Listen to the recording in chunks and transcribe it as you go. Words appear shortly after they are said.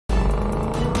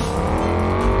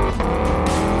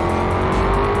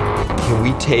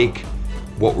take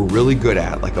what we're really good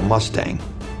at, like a Mustang,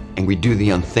 and we do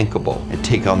the unthinkable and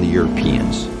take on the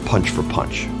Europeans, punch for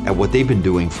punch, at what they've been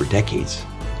doing for decades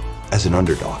as an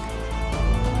underdog.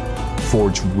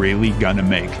 Ford's really gonna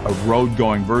make a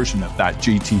road-going version of that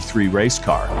GT3 race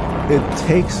car. It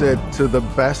takes it to the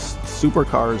best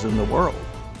supercars in the world.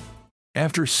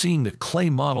 After seeing the clay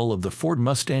model of the Ford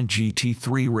Mustang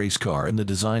GT3 race car in the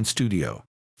design studio,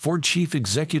 Ford Chief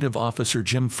Executive Officer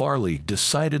Jim Farley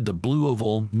decided the blue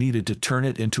oval needed to turn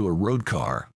it into a road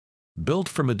car. Built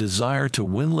from a desire to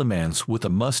win Le Mans with a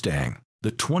Mustang, the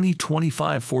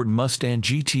 2025 Ford Mustang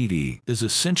GTD is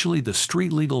essentially the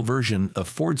street-legal version of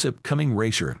Ford's upcoming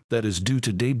racer that is due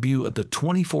to debut at the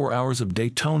 24 Hours of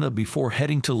Daytona before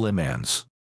heading to Le Mans.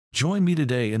 Join me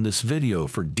today in this video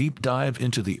for deep dive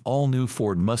into the all-new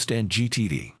Ford Mustang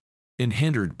GTD.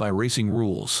 Unhindered by racing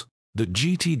rules, the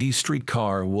GTD street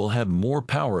car will have more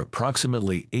power,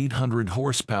 approximately 800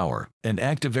 horsepower, and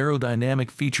active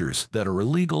aerodynamic features that are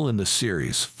illegal in the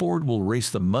series Ford will race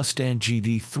the Mustang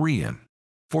GT3 in.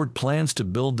 Ford plans to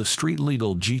build the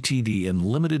street-legal GTD in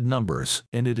limited numbers,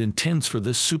 and it intends for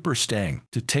this Superstang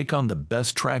to take on the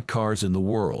best track cars in the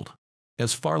world.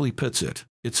 As Farley puts it,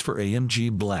 it's for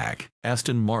AMG Black,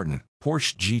 Aston Martin,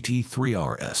 Porsche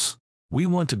GT3 RS. We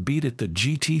want to beat it the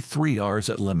GT3 RS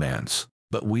at Le Mans,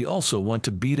 but we also want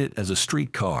to beat it as a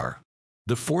street car.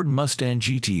 The Ford Mustang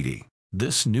GTD,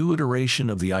 this new iteration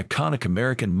of the iconic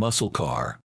American muscle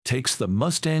car, takes the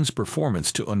Mustang's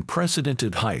performance to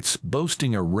unprecedented heights,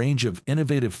 boasting a range of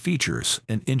innovative features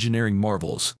and engineering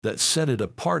marvels that set it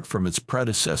apart from its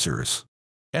predecessors.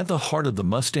 At the heart of the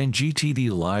Mustang GTD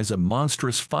lies a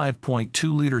monstrous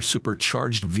 5.2-liter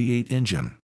supercharged V8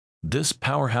 engine. This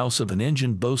powerhouse of an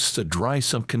engine boasts a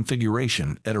dry-sump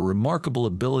configuration and a remarkable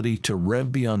ability to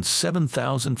rev beyond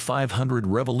 7,500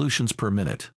 revolutions per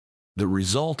minute. The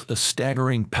result, a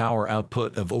staggering power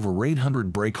output of over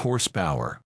 800 brake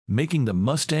horsepower, making the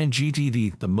Mustang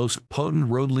GTD the most potent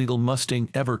road-legal Mustang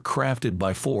ever crafted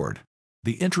by Ford.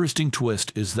 The interesting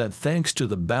twist is that thanks to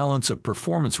the balance of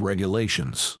performance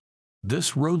regulations,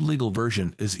 this road-legal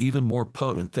version is even more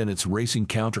potent than its racing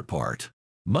counterpart.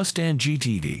 Mustang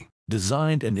GTD,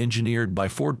 designed and engineered by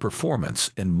Ford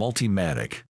Performance and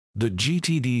Multimatic, the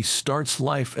GTD starts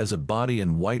life as a body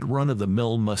and white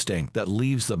run-of-the-mill Mustang that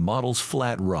leaves the model's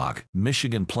Flat Rock,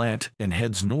 Michigan plant and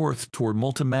heads north toward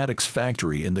Multimatic's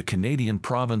factory in the Canadian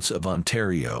province of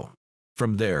Ontario.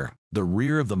 From there, the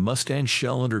rear of the Mustang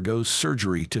shell undergoes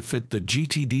surgery to fit the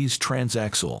GTD's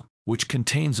transaxle, which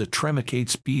contains a Tremec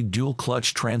 8-speed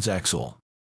dual-clutch transaxle.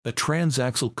 A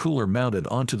transaxle cooler mounted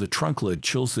onto the trunk lid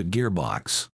chills the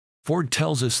gearbox. Ford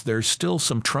tells us there's still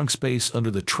some trunk space under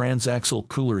the transaxle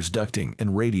cooler's ducting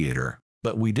and radiator,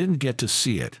 but we didn't get to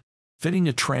see it. Fitting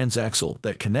a transaxle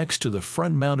that connects to the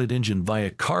front-mounted engine via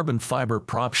carbon fiber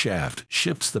prop shaft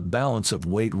shifts the balance of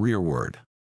weight rearward.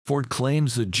 Ford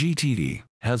claims the GTD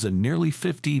has a nearly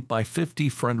 50 by 50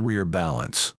 front-rear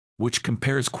balance, which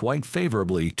compares quite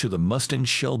favorably to the Mustang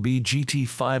Shelby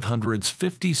GT500's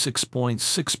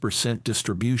 56.6%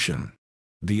 distribution.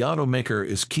 The automaker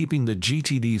is keeping the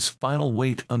GTD's final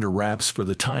weight under wraps for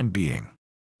the time being.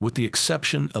 With the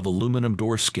exception of aluminum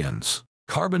door skins,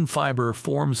 carbon fiber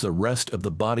forms the rest of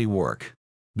the bodywork.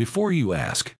 Before you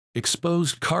ask,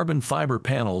 exposed carbon fiber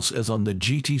panels as on the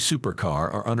GT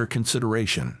Supercar are under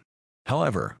consideration.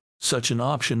 However, such an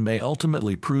option may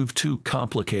ultimately prove too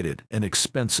complicated and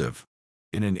expensive.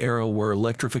 In an era where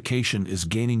electrification is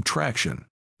gaining traction,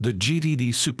 the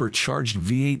GTD supercharged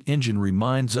V8 engine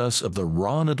reminds us of the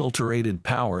raw, unadulterated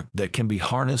power that can be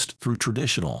harnessed through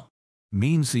traditional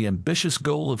means. The ambitious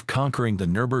goal of conquering the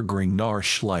Nürburgring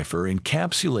Nordschleife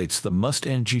encapsulates the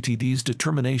Mustang GTD's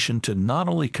determination to not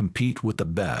only compete with the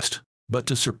best, but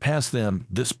to surpass them.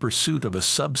 This pursuit of a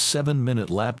sub-7-minute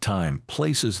lap time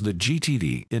places the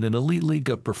GTD in an elite league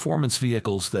of performance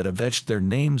vehicles that have etched their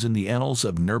names in the annals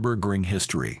of Nürburgring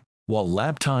history. While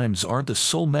lap times aren't the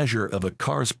sole measure of a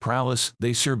car's prowess,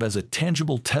 they serve as a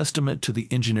tangible testament to the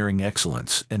engineering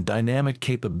excellence and dynamic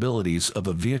capabilities of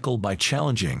a vehicle by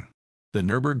challenging the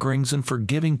Nürburgrings and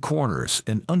forgiving corners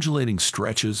and undulating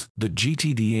stretches. The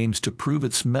GTD aims to prove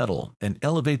its mettle and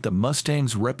elevate the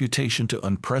Mustang's reputation to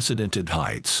unprecedented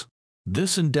heights.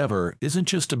 This endeavor isn't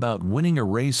just about winning a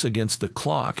race against the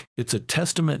clock, it's a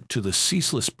testament to the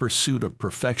ceaseless pursuit of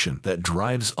perfection that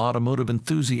drives automotive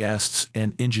enthusiasts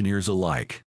and engineers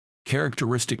alike.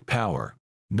 Characteristic power.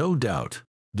 No doubt,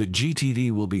 the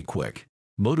GTD will be quick.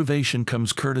 Motivation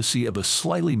comes courtesy of a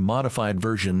slightly modified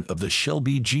version of the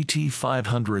Shelby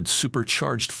GT500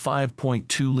 supercharged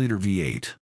 5.2-liter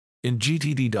V8. In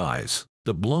GTD dies,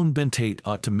 The blown bentate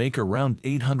ought to make around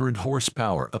 800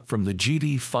 horsepower, up from the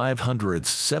GT500's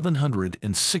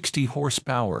 760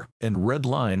 horsepower, and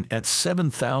redline at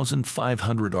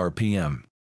 7,500 RPM.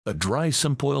 A dry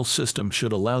sump oil system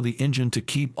should allow the engine to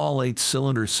keep all 8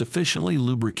 cylinders sufficiently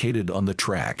lubricated on the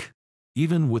track.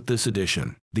 Even with this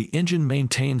addition, the engine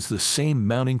maintains the same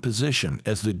mounting position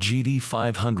as the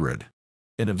GT500.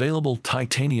 An available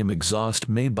titanium exhaust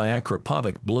made by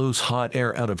Akrapovic blows hot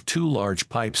air out of 2 large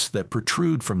pipes that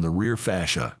protrude from the rear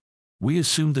fascia. We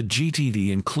assume the GTD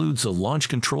includes a launch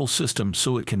control system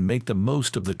so it can make the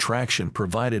most of the traction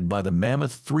provided by the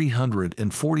Mammoth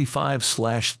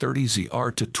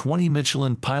 345/30ZR to 20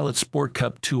 Michelin Pilot Sport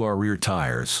Cup 2R rear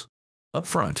tires. Up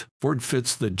front, Ford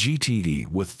fits the GTD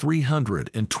with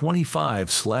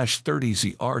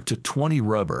 325/30ZR to 20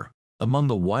 rubber, among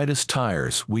the widest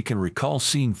tires we can recall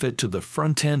seeing fit to the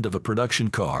front end of a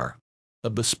production car. A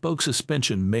bespoke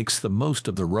suspension makes the most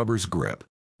of the rubber's grip.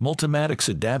 Multimatic's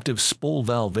adaptive spool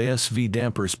valve ASV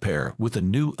dampers pair with a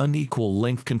new unequal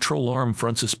length control arm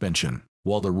front suspension,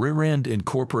 while the rear end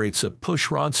incorporates a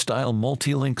pushrod-style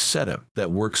multi-link setup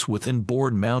that works with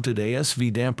inboard-mounted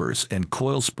ASV dampers and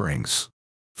coil springs.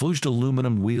 Forged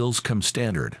aluminum wheels come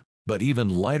standard, but even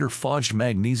lighter forged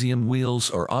magnesium wheels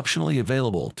are optionally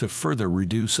available to further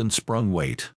reduce unsprung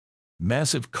weight.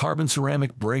 Massive carbon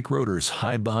ceramic brake rotors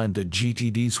hide behind the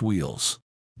GTD's wheels.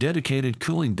 Dedicated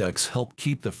cooling ducts help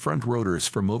keep the front rotors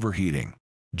from overheating.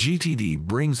 GTD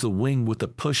brings the wing with the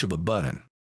push of a button.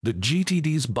 The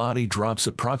GTD's body drops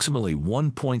approximately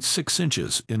 1.6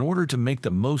 inches in order to make the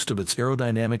most of its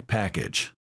aerodynamic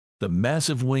package. The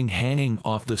massive wing hanging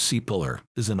off the C-pillar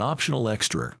is an optional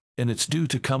extra, and it's due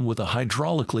to come with a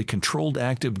hydraulically controlled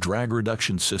active drag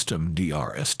reduction system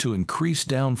 (DRS) to increase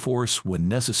downforce when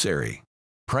necessary.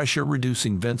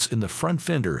 Pressure-reducing vents in the front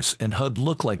fenders and HUD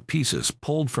look like pieces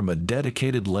pulled from a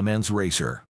dedicated Le Mans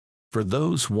racer. For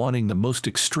those wanting the most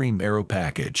extreme aero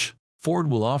package, Ford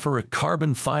will offer a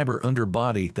carbon fiber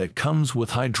underbody that comes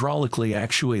with hydraulically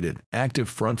actuated, active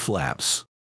front flaps.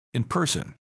 In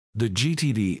person, the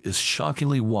GTD is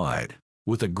shockingly wide,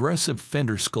 with aggressive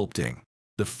fender sculpting.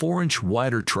 The 4-inch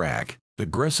wider track,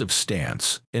 aggressive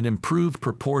stance, and improved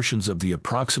proportions of the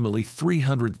approximately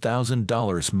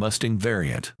 $300,000 Mustang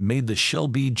variant made the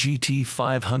Shelby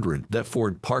GT500 that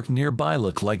Ford parked nearby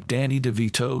look like Danny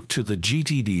DeVito to the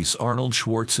GTD's Arnold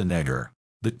Schwarzenegger.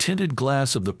 The tinted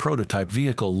glass of the prototype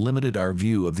vehicle limited our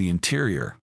view of the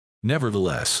interior.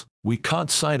 Nevertheless, we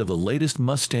caught sight of the latest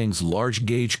Mustang's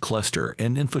large-gauge cluster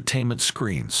and infotainment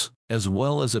screens, as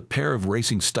well as a pair of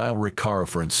racing-style Recaro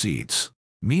front seats.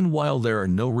 Meanwhile, there are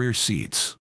no rear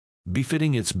seats.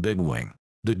 Befitting its big wing,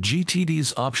 the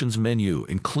GTD's options menu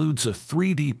includes a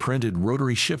 3D printed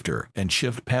rotary shifter and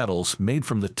shift paddles made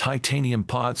from the titanium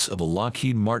pots of a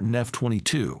Lockheed Martin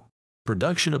F-22.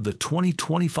 Production of the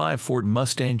 2025 Ford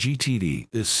Mustang GTD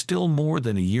is still more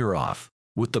than a year off,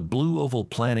 with the Blue Oval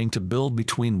planning to build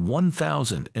between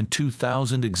 1,000 and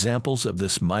 2,000 examples of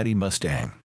this mighty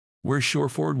Mustang. We're sure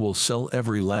Ford will sell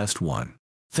every last one.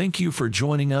 Thank you for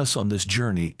joining us on this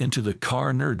journey into the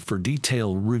car nerd. For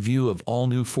detailed review of all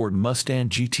new Ford Mustang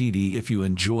GTD, if you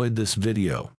enjoyed this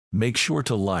video, make sure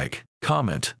to like,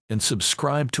 comment, and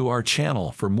subscribe to our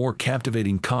channel for more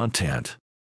captivating content.